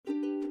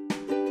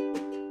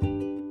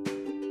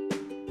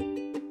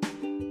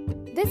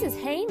This is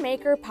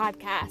Haymaker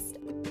Podcast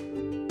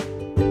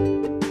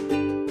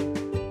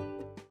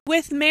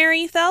with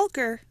Mary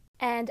Thelker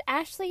and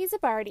Ashley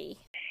Zabardi.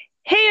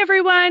 Hey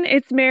everyone,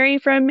 it's Mary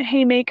from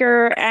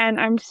Haymaker, and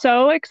I'm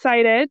so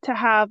excited to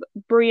have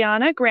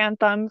Brianna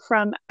Grantham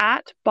from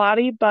at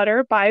Body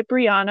Butter by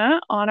Brianna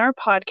on our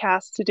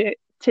podcast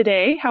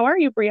today. How are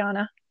you,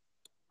 Brianna?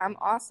 I'm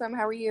awesome.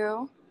 How are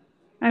you?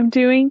 I'm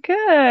doing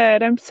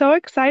good. I'm so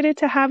excited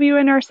to have you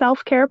in our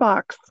self-care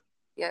box.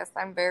 Yes,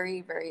 I'm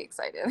very, very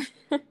excited.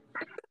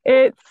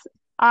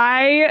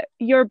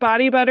 Your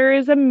body butter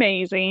is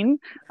amazing.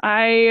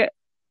 I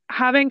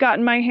haven't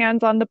gotten my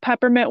hands on the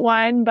peppermint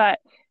one, but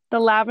the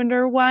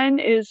lavender one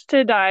is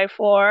to die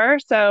for.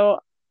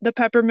 So the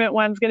peppermint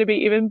one's going to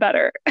be even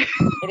better.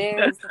 It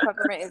is. The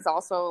peppermint is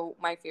also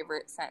my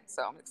favorite scent,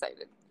 so I'm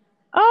excited.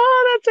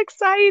 Oh, that's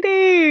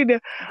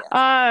exciting.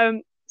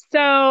 Yes.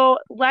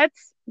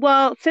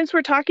 Since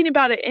we're talking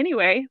about it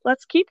anyway,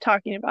 let's keep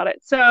talking about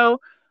it. So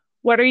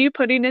what are you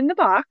putting in the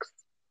box?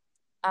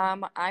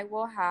 I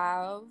will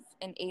have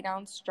an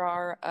 8-ounce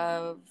jar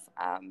of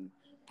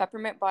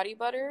peppermint body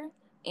butter,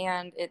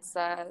 and it's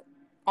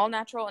all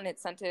natural, and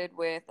it's scented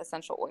with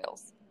essential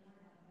oils.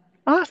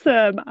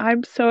 Awesome.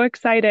 I'm so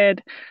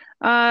excited.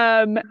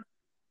 And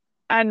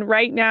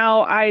right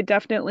now I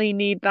definitely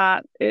need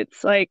that.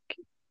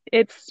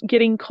 It's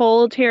getting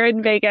cold here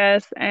in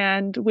Vegas,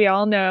 and we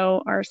all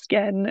know our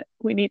skin,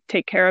 we need to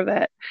take care of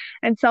it.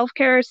 And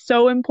self-care is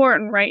so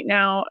important right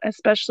now,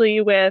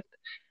 especially with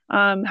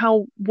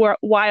how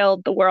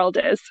wild the world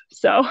is.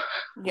 So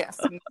yes,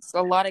 it's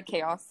a lot of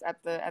chaos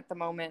at the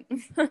moment.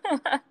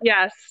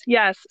 Yes.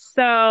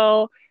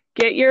 So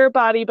get your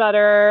body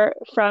butter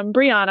from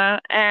Brianna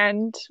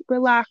and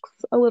relax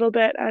a little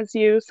bit as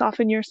you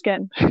soften your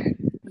skin.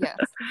 Yes.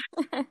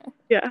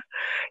 Yeah.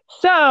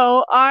 So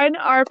on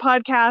our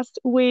podcast,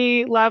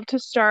 we love to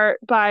start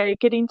by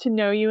getting to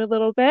know you a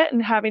little bit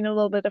and having a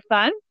little bit of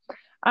fun.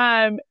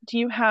 Do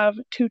you have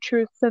 2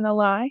 truths and a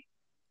lie?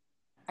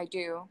 I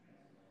do.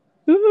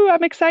 Ooh,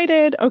 I'm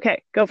excited.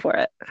 Okay, go for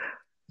it.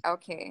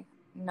 Okay.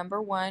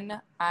 Number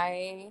 1,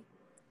 I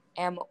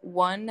am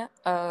one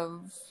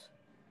of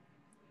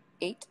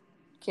 8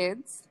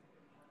 kids.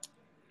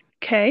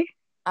 Okay.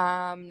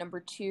 Number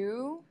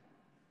 2,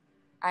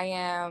 I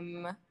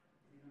am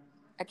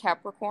a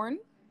Capricorn.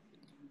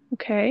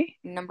 Okay.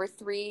 Number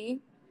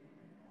 3,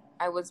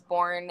 I was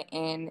born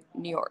in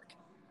New York.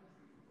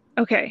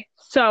 Okay,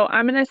 so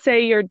I'm going to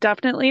say you're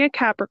definitely a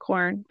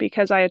Capricorn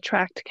because I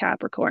attract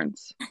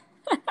Capricorns.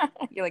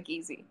 You're like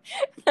easy.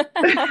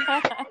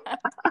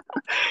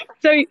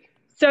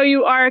 So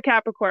you are a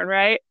Capricorn,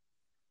 right?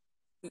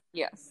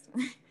 Yes.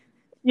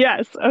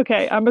 Yes.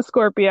 Okay. I'm a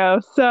Scorpio.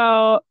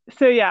 So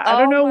yeah, I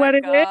don't know what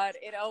it is. Oh my God.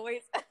 It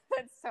always,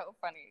 that's so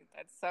funny.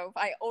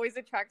 I always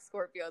attract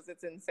Scorpios.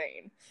 It's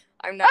insane.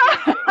 I'm not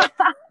even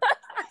kidding.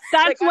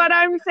 That's what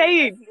I'm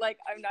saying.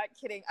 I'm not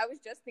kidding. I was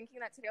just thinking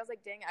that today. I was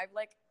like, dang, I've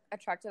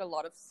attracted a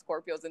lot of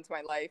Scorpios into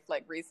my life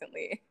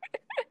recently.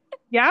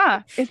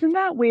 Yeah. Isn't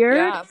that weird?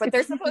 Yeah, but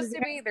there's supposed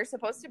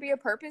to be a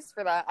purpose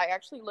for that. I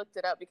actually looked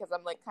it up because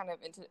I'm kind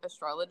of into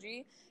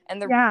astrology, and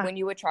when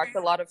you attract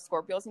a lot of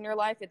Scorpios in your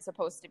life, it's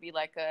supposed to be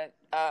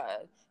a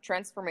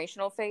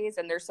transformational phase,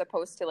 and they're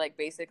supposed to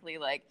basically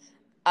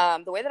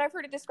the way that I've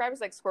heard it described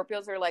is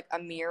Scorpios are a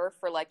mirror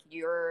for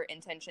your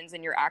intentions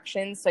and your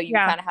actions. So you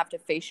kind of have to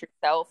face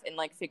yourself and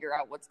figure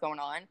out what's going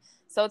on.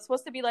 So it's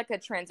supposed to be a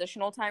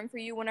transitional time for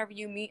you whenever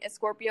you meet a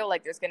Scorpio.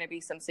 There's going to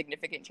be some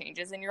significant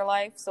changes in your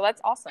life. So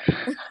that's awesome.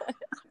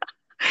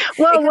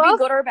 Well, it could be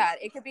good or bad.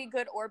 It could be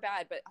good or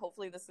bad, but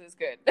hopefully this is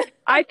good.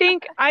 I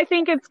think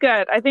it's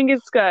good. I think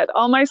it's good.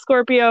 All my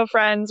Scorpio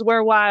friends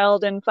were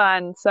wild and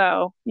fun,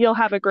 so you'll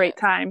have a great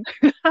time.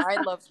 I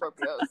love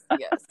Scorpios.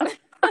 Yes.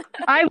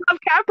 I love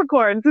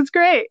Capricorns. It's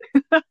great.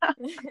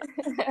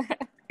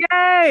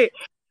 Yay.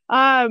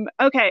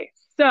 Okay,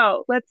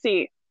 so let's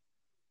see.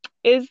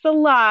 Is the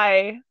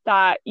lie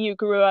that you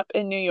grew up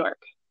in New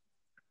York?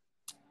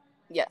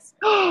 Yes.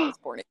 I was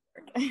born in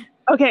New York.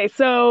 Okay,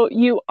 so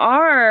you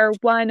are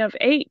one of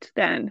 8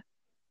 then.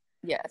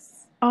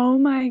 Yes. Oh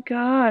my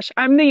gosh.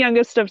 I'm the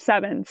youngest of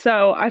 7,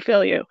 so I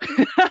feel you.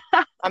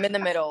 I'm in the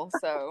middle,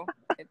 so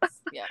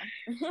yeah.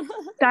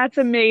 That's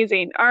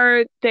amazing.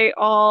 Are they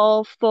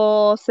all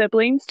full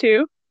siblings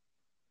too?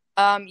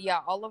 Yeah,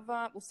 all of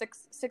them. Well,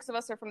 six of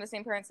us are from the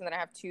same parents, and then I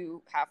have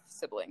 2 half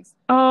siblings.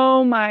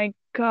 Oh my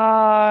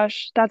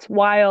gosh, that's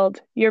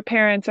wild. Your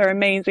parents are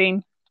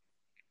amazing.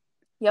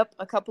 Yep,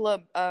 a couple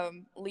of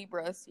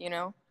Libras,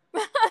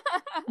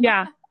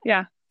 Yeah.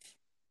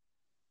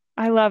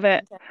 I love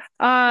it.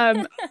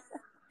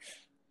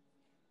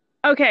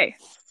 Okay,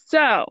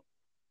 so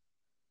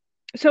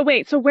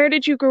wait, so where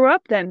did you grow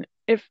up then,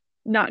 if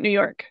not New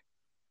York?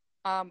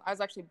 I was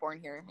actually born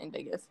here in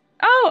Vegas.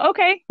 Oh,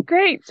 okay,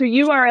 great. So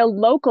you are a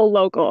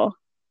local.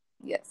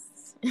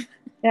 Yes.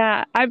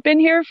 Yeah, I've been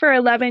here for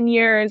 11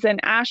 years, and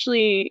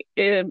Ashley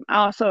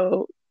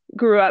also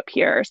grew up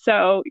here.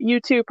 So you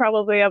two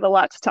probably have a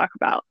lot to talk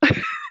about.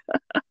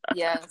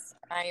 Yes.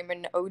 I am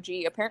an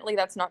OG. Apparently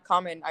that's not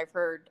common. I've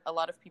heard a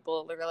lot of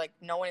people, they're like,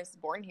 no one is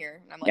born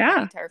here. And I'm like, my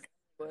Yeah. entire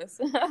family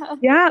was.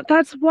 Yeah,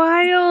 that's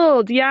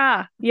wild.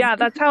 Yeah. Yeah,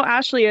 that's how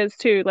Ashley is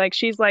too. Like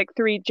she's like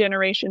 3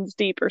 generations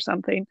deep or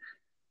something.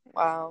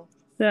 Wow.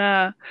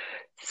 Yeah.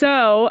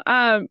 So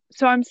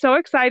I'm so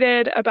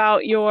excited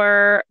about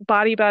your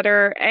body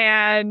butter,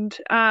 and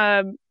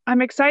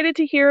I'm excited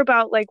to hear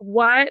about like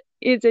what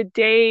is a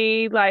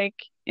day like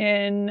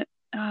in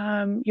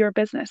your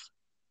business.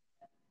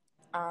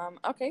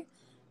 Okay.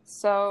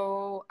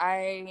 So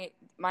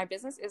my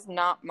business is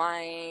not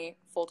my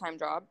full-time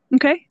job.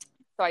 Okay.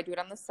 So I do it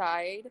on the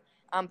side.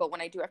 But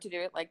when I do have to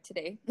do it, like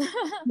today,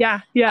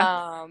 Yeah,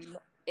 yeah.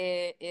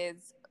 it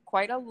is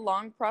quite a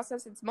long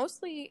process. It's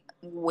mostly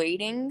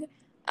waiting.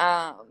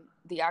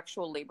 The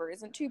actual labor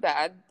isn't too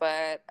bad,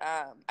 but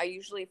I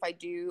usually, if I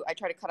do, I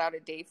try to cut out a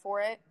day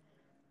for it.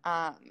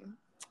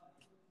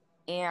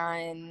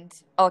 And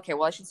okay,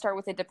 well, I should start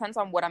with it depends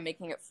on what I'm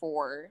making it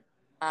for.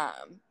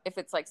 If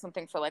it's like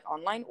something for like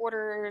online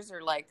orders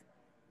or like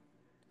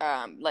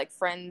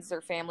friends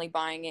or family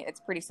buying it, it's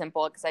pretty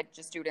simple because I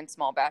just do it in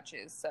small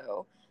batches.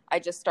 So I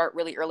just start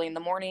really early in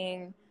the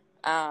morning,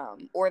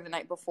 or the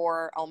night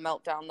before. I'll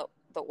melt down the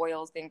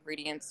oils, the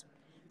ingredients,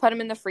 put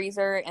them in the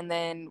freezer, and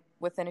then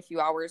within a few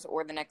hours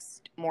or the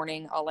next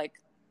morning, I'll like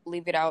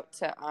leave it out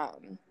to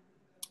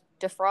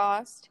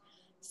defrost.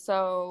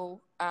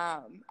 So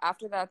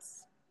after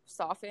that's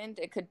softened,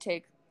 it could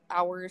take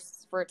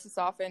hours for it to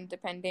soften,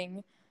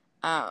 depending.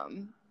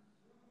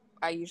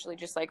 I usually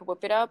just like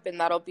whip it up, and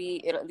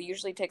it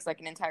usually takes like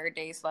an entire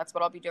day. So that's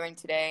what I'll be doing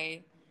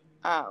today.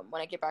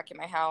 When I get back in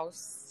my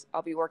house,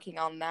 I'll be working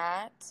on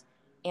that,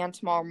 and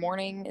tomorrow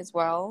morning as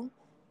well.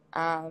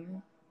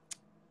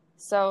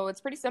 So it's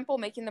pretty simple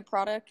making the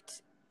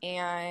product.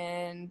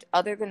 And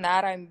other than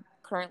that, I'm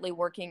currently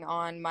working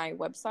on my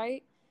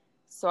website.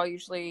 So I'll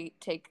usually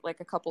take like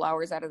a couple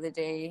hours out of the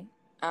day,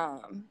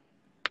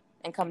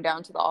 and come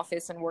down to the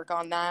office and work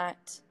on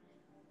that.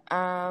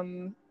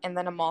 And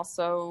then I'm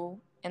also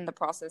in the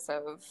process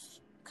of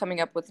coming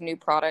up with new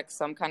products.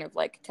 So I'm kind of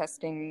like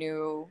testing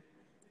new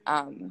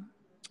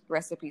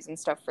recipes and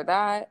stuff for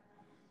that,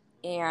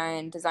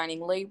 and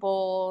designing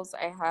labels.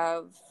 I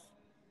have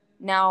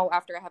now,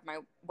 after I have my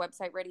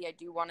website ready, I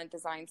do want to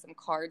design some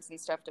cards and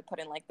stuff to put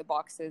in like the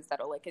boxes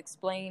that'll like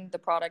explain the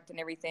product and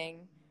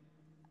everything.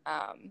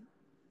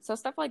 So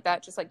stuff like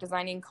that, just like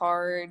designing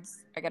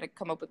cards. I got to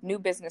come up with new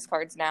business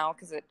cards now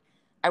because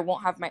I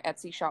won't have my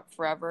Etsy shop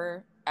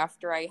forever.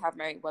 After I have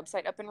my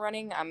website up and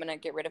running, I'm going to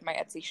get rid of my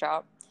Etsy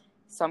shop.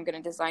 So I'm going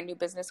to design new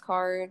business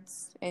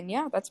cards. And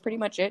yeah, that's pretty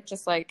much it.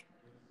 Just like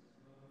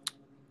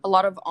a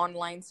lot of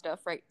online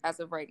stuff right as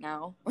of right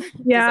now.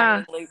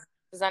 Yeah.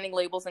 designing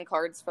labels and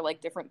cards for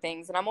like different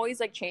things. And I'm always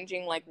like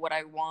changing like what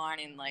I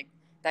want and like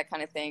that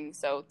kind of thing.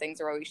 So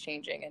things are always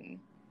changing.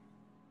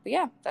 But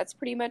yeah, that's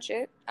pretty much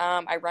it.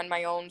 I run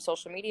my own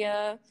social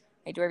media.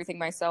 I do everything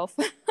myself.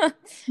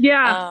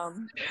 Yeah.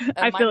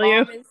 I feel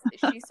you.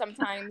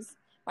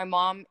 My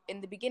mom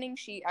in the beginning,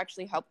 she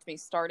actually helped me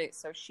start it.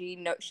 So she's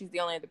the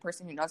only other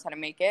person who knows how to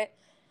make it.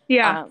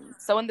 Yeah.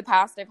 So in the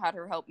past, I've had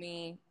her help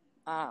me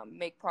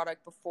make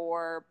product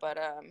before, but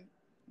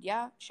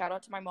yeah, shout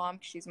out to my mom.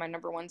 She's my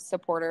number one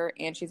supporter,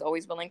 and she's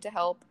always willing to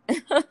help.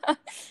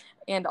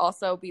 And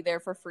also be there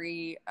for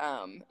free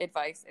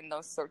advice and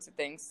those sorts of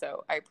things.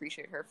 So I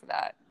appreciate her for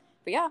that.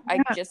 But yeah,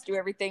 I just do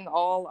everything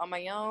all on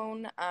my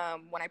own.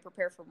 When I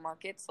prepare for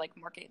markets, like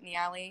Market in the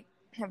Alley,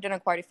 I've done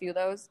quite a few of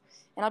those,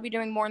 and I'll be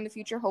doing more in the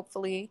future,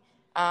 hopefully.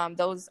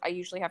 Those I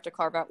usually have to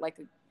carve out like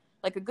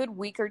a good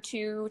week or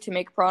two to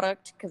make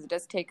product because it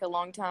does take a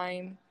long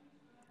time.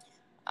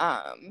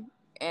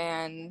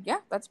 And yeah,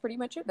 that's pretty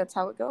much it. That's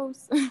how it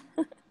goes.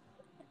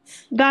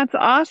 That's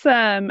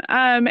awesome.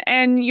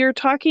 And you're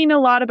talking a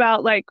lot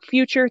about like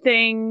future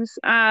things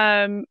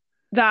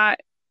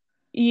that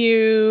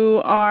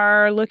you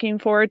are looking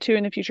forward to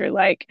in the future,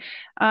 like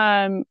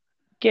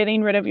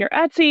getting rid of your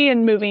Etsy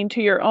and moving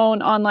to your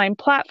own online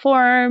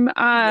platform.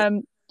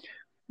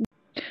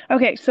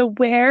 Okay, so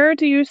where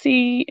do you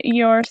see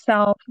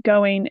yourself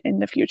going in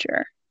the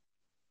future?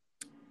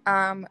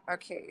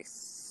 Okay,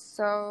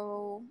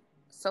 so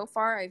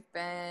far I've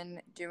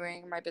been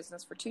doing my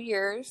business for 2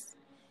 years.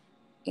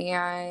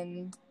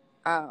 And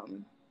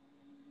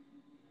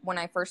when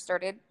I first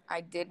started,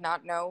 I did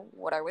not know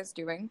what I was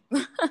doing.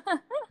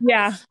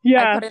 Yeah.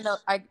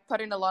 I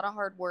put in a lot of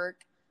hard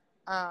work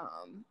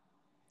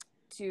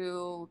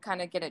to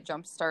kind of get it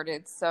jump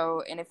started.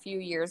 So in a few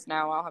years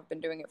now, I'll have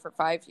been doing it for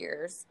 5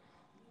 years.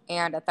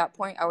 And at that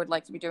point, I would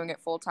like to be doing it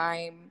full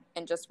time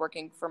and just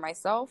working for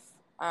myself.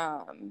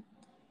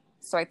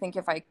 So I think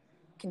if I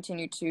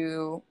continue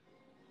to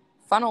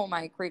funnel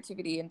my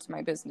creativity into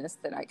my business,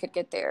 then I could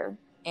get there.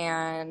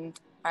 And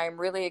I'm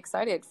really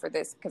excited for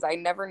this because I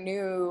never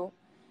knew,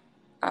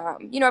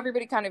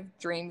 everybody kind of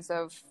dreams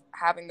of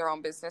having their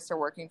own business or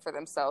working for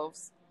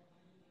themselves.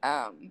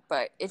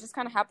 But it just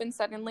kind of happened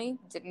suddenly.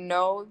 Didn't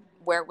know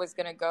where it was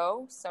going to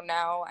go. So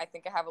now I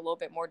think I have a little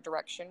bit more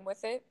direction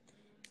with it.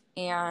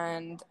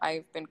 And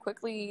I've been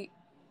quickly,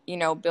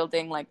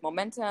 building like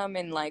momentum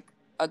and like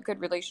a good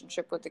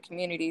relationship with the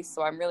community.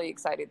 So I'm really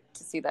excited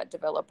to see that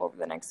develop over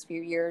the next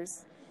few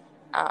years.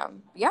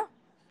 Yeah,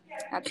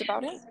 that's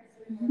about it.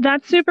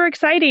 That's super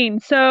exciting.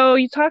 So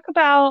you talk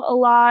about a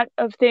lot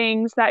of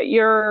things that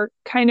you're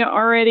kind of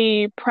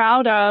already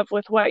proud of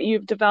with what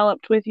you've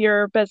developed with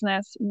your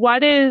business.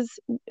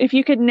 If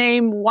you could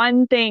name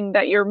one thing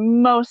that you're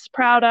most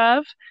proud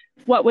of,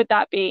 what would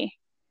that be?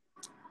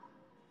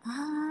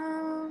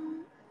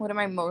 What am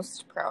I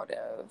most proud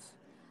of?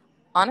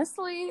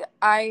 Honestly,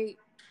 and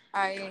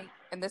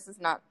this is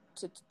not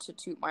to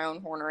toot my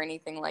own horn or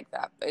anything like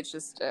that, but it's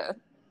just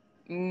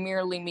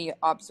merely me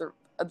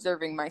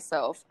observing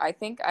myself. I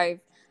think I've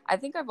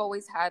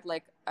always had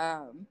like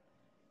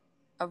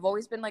I've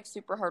always been like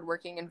super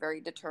hardworking and very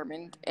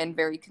determined and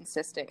very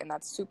consistent, and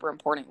that's super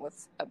important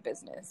with a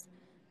business.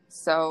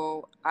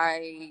 So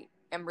I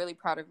am really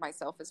proud of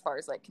myself as far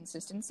as like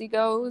consistency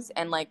goes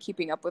and like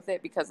keeping up with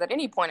it, because at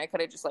any point I could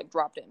have just like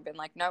dropped it and been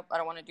like, nope, I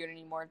don't want to do it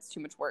anymore. It's too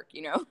much work,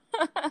 you know?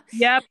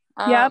 Yep.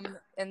 Yep.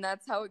 And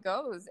that's how it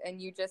goes. And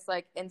you just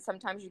like, and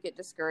sometimes you get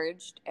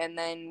discouraged, and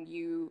then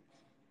you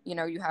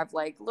know, you have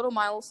like little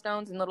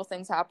milestones and little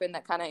things happen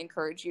that kind of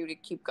encourage you to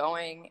keep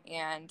going.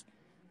 And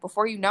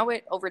before you know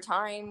it, over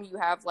time, you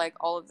have like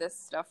all of this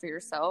stuff for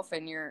yourself,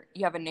 and you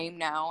have a name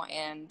now,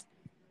 and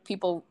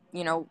people,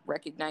 you know,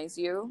 recognize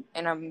you.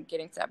 And I'm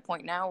getting to that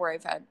point now where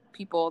I've had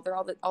people, they're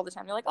all the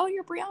time, they're like, oh,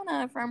 you're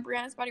Brianna from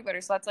Brianna's Body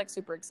Butter. So that's like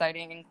super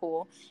exciting and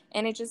cool.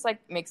 And it just like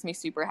makes me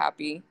super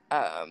happy.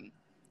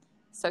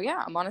 So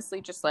yeah, I'm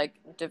honestly just like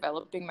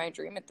developing my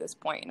dream at this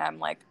point, and I'm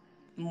like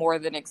more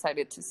than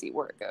excited to see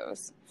where it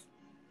goes.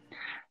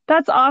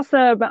 That's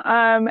awesome.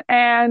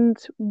 And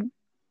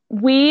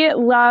we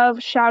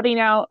love shouting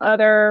out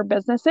other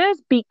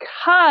businesses,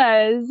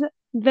 because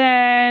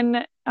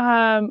then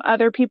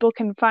other people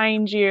can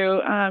find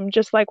you,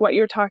 just like what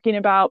you're talking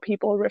about,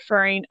 people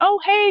referring, oh,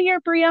 hey,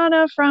 you're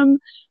Brianna from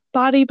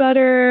Body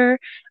Butter.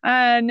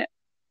 And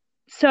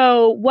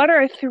so what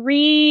are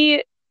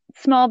 3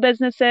 small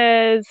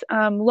businesses,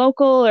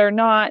 local or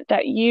not,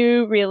 that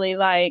you really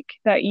like,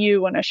 that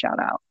you want to shout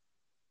out?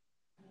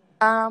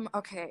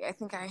 Okay, I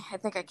think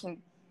I can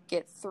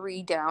get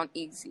 3 down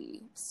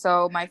easy.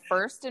 So my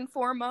first and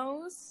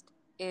foremost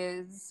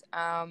is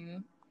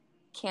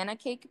Canna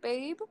Cake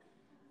Babe.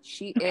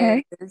 She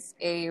is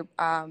a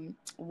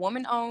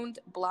woman-owned,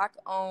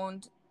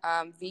 Black-owned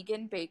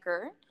vegan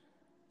baker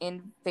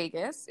in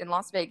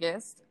Las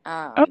Vegas.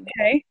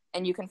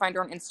 And you can find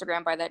her on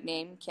Instagram by that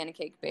name, Canna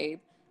Cake Babe.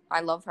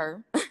 I love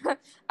her.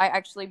 I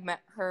actually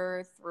met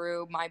her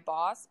through my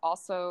boss,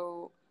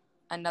 also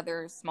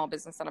another small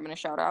business that I'm going to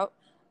shout out.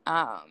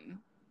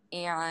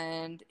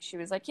 And she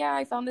was like, yeah,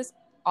 I found this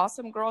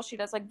awesome girl. She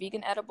does like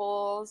vegan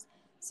edibles.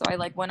 So I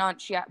like went on,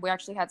 we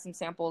actually had some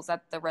samples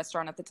at the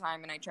restaurant at the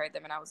time, and I tried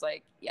them, and I was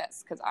like,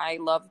 yes, because I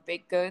love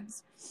baked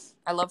goods.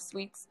 I love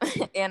sweets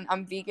and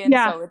I'm vegan.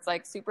 Yeah. So it's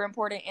like super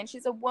important. And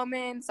she's a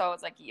woman. So I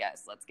was like,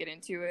 yes, let's get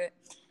into it.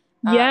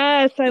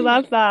 Yes, I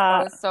love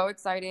that. I was so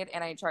excited,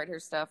 and I tried her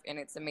stuff, and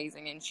it's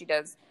amazing. And she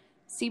does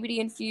CBD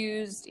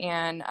infused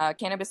and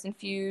cannabis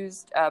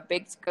infused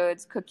baked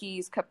goods,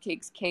 cookies,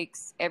 cupcakes,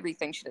 cakes,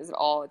 everything. She does it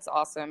all. It's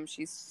awesome.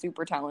 She's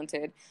super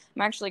talented.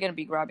 I'm actually going to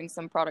be grabbing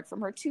some product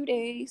from her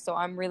today, so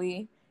I'm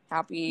really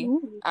happy.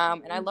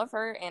 And I love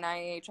her, and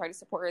I try to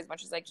support her as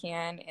much as I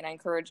can, and I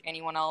encourage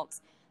anyone else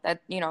that,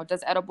 you know,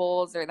 does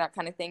edibles or that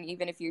kind of thing.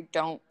 Even if you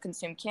don't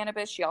consume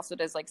cannabis, she also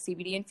does like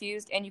CBD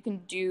infused, and you can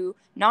do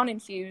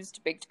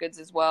non-infused baked goods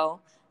as well.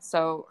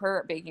 So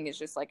her baking is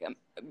just like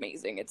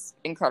amazing. It's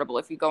incredible.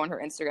 If you go on her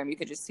Instagram, you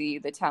could just see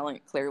the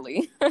talent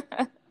clearly.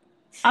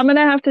 I'm going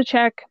to have to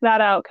check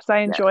that out, because I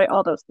enjoy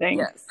all those things.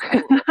 Yes.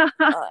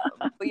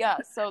 But yeah,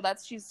 so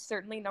she's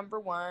certainly number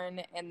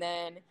 1. And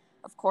then,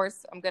 of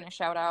course, I'm going to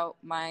shout out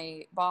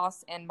my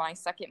boss and my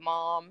second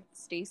mom,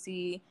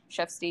 Stacy,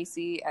 Chef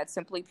Stacy at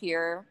Simply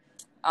Pure,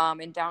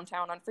 in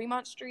downtown on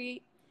Fremont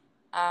Street,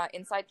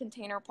 inside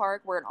Container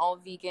Park. We're an all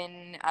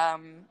vegan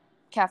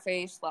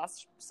cafe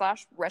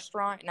slash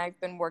restaurant, and I've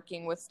been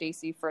working with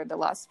Stacy for the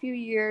last few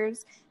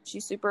years.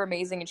 She's super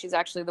amazing, and she's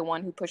actually the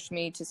one who pushed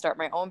me to start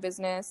my own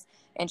business,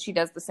 and she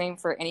does the same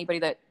for anybody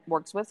that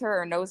works with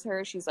her or knows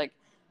her. She's like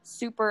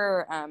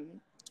super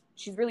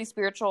she's really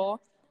spiritual,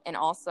 and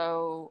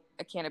also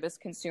a cannabis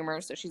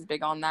consumer, so she's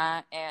big on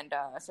that. And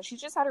so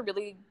she's just had a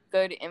really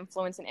good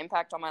influence and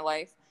impact on my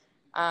life.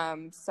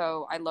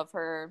 So I love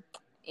her,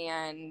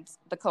 and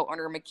the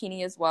co-owner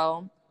McKinney as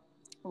well.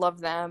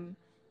 Love them.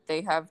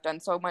 They have done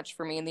so much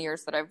for me in the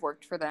years that I've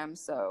worked for them.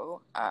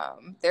 So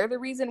they're the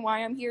reason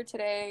why I'm here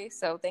today.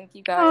 So thank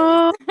you guys.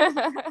 Oh,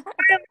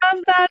 I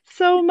love that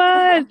so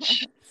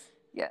much.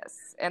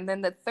 Yes. And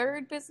then the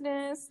third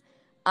business,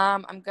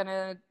 I'm going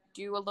to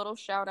do a little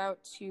shout out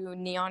to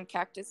Neon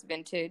Cactus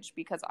Vintage,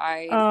 because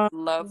I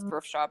love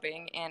thrift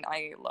shopping and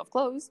I love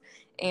clothes.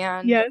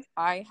 And yes.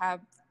 I have,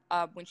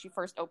 when she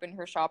first opened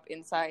her shop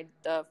inside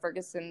the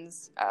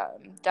Ferguson's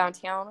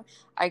downtown,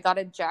 I got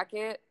a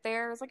jacket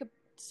there. It's like a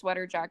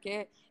sweater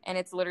jacket, and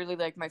it's literally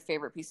like my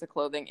favorite piece of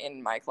clothing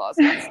in my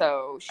closet.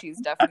 So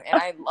she's definitely,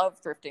 and I love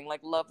thrifting,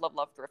 like love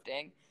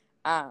thrifting.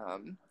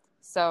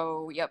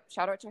 So, yep,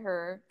 shout out to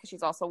her because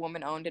she's also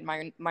woman owned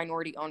and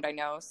minority owned, I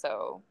know.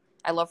 So,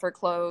 I love her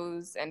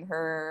clothes and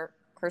her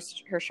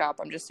shop.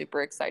 I'm just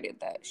super excited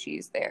that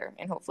she's there,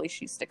 and hopefully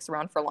she sticks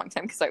around for a long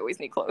time because I always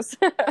need clothes.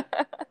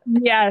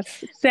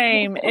 Yes,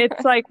 same.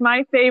 It's like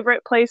my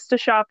favorite place to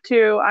shop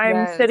too. I'm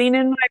Yes. sitting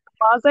in my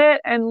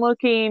closet and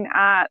looking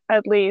at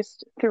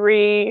least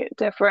 3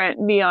 different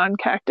neon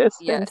cactus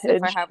Yes,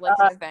 vintage. if I have like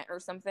an event or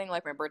something,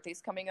 like my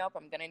birthday's coming up,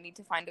 I'm gonna need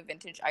to find a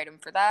vintage item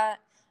for that.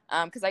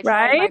 Because I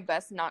try my Right?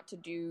 best not to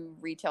do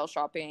retail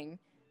shopping.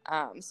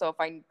 So if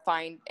I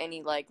find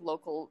any like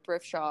local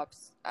thrift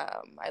shops,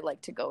 I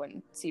like to go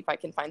and see if I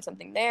can find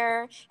something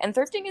there. And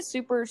thrifting is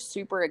super,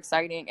 super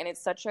exciting, and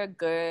it's such a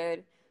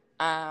good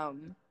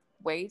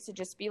way to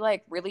just be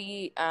like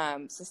really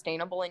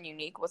sustainable and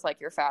unique with like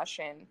your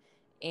fashion.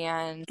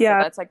 And so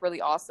Yeah. that's like really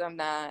awesome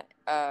that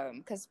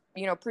because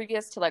you know,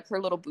 previous to like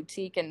her little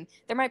boutique, and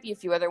there might be a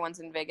few other ones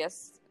in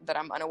Vegas that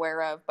I'm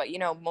unaware of, but you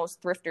know,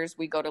 most thrifters,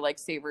 we go to like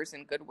Savers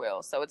and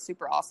Goodwill, so it's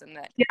super awesome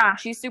that Yeah.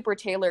 she's super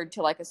tailored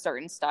to like a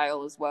certain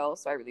style as well,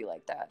 so I really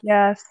like that.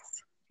 Yes.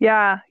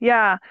 Yeah.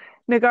 Yeah.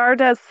 Nagar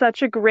does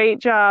such a great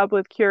job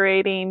with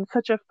curating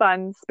such a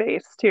fun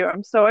space too.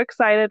 I'm so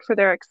excited for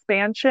their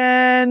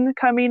expansion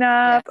coming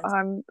Yes, up.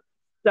 I'm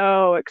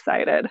so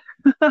excited.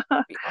 that'd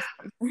be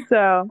awesome.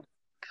 So,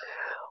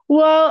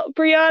 well,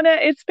 Brianna,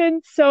 it's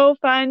been so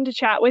fun to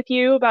chat with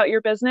you about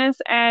your business,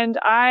 and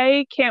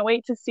I can't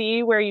wait to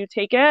see where you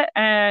take it.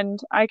 And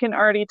I can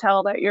already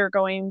tell that you're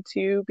going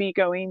to be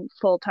going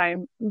full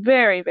time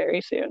very, very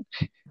soon.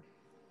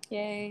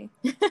 Yay.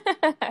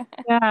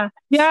 Yeah.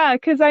 Yeah,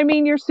 because I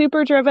mean, you're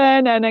super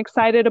driven and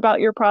excited about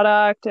your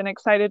product and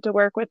excited to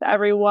work with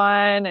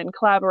everyone and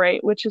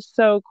collaborate, which is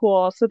so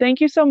cool. So thank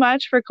you so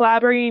much for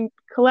collaborating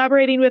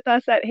with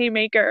us at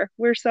Haymaker.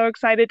 We're so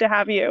excited to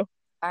have you.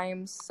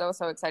 I'm so,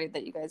 so excited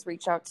that you guys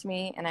reached out to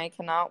me, and I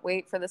cannot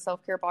wait for the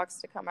self-care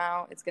box to come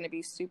out. It's going to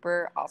be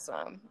super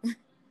awesome.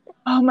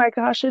 Oh my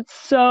gosh, it's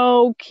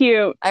so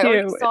cute I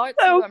already too. saw it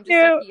It's too. so I'm just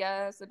like, cute.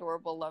 yes,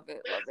 adorable. Love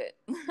it. Love it.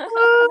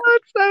 Oh,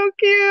 it's so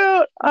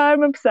cute.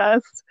 I'm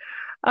obsessed.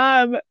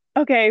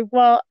 Okay,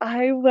 well,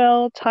 I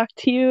will talk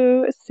to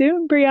you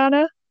soon,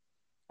 Brianna.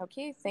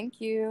 Okay,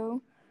 thank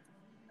you.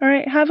 All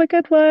right, have a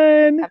good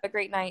one. Have a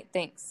great night.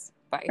 Thanks.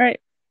 Bye. All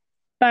right,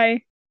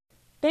 bye.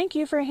 Thank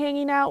you for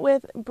hanging out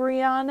with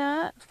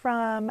Brianna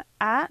from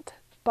at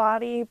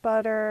Body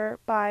Butter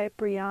by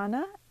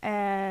Brianna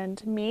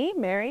and me,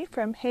 Mary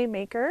from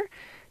Haymaker,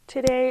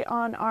 today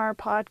on our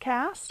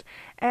podcast.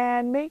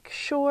 And make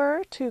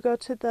sure to go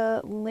to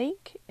the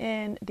link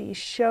in the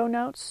show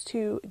notes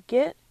to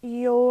get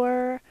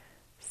your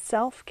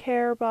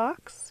self-care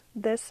box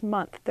this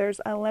month. There's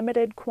a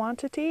limited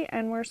quantity,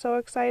 and we're so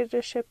excited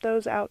to ship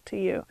those out to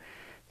you.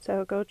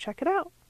 So go check it out.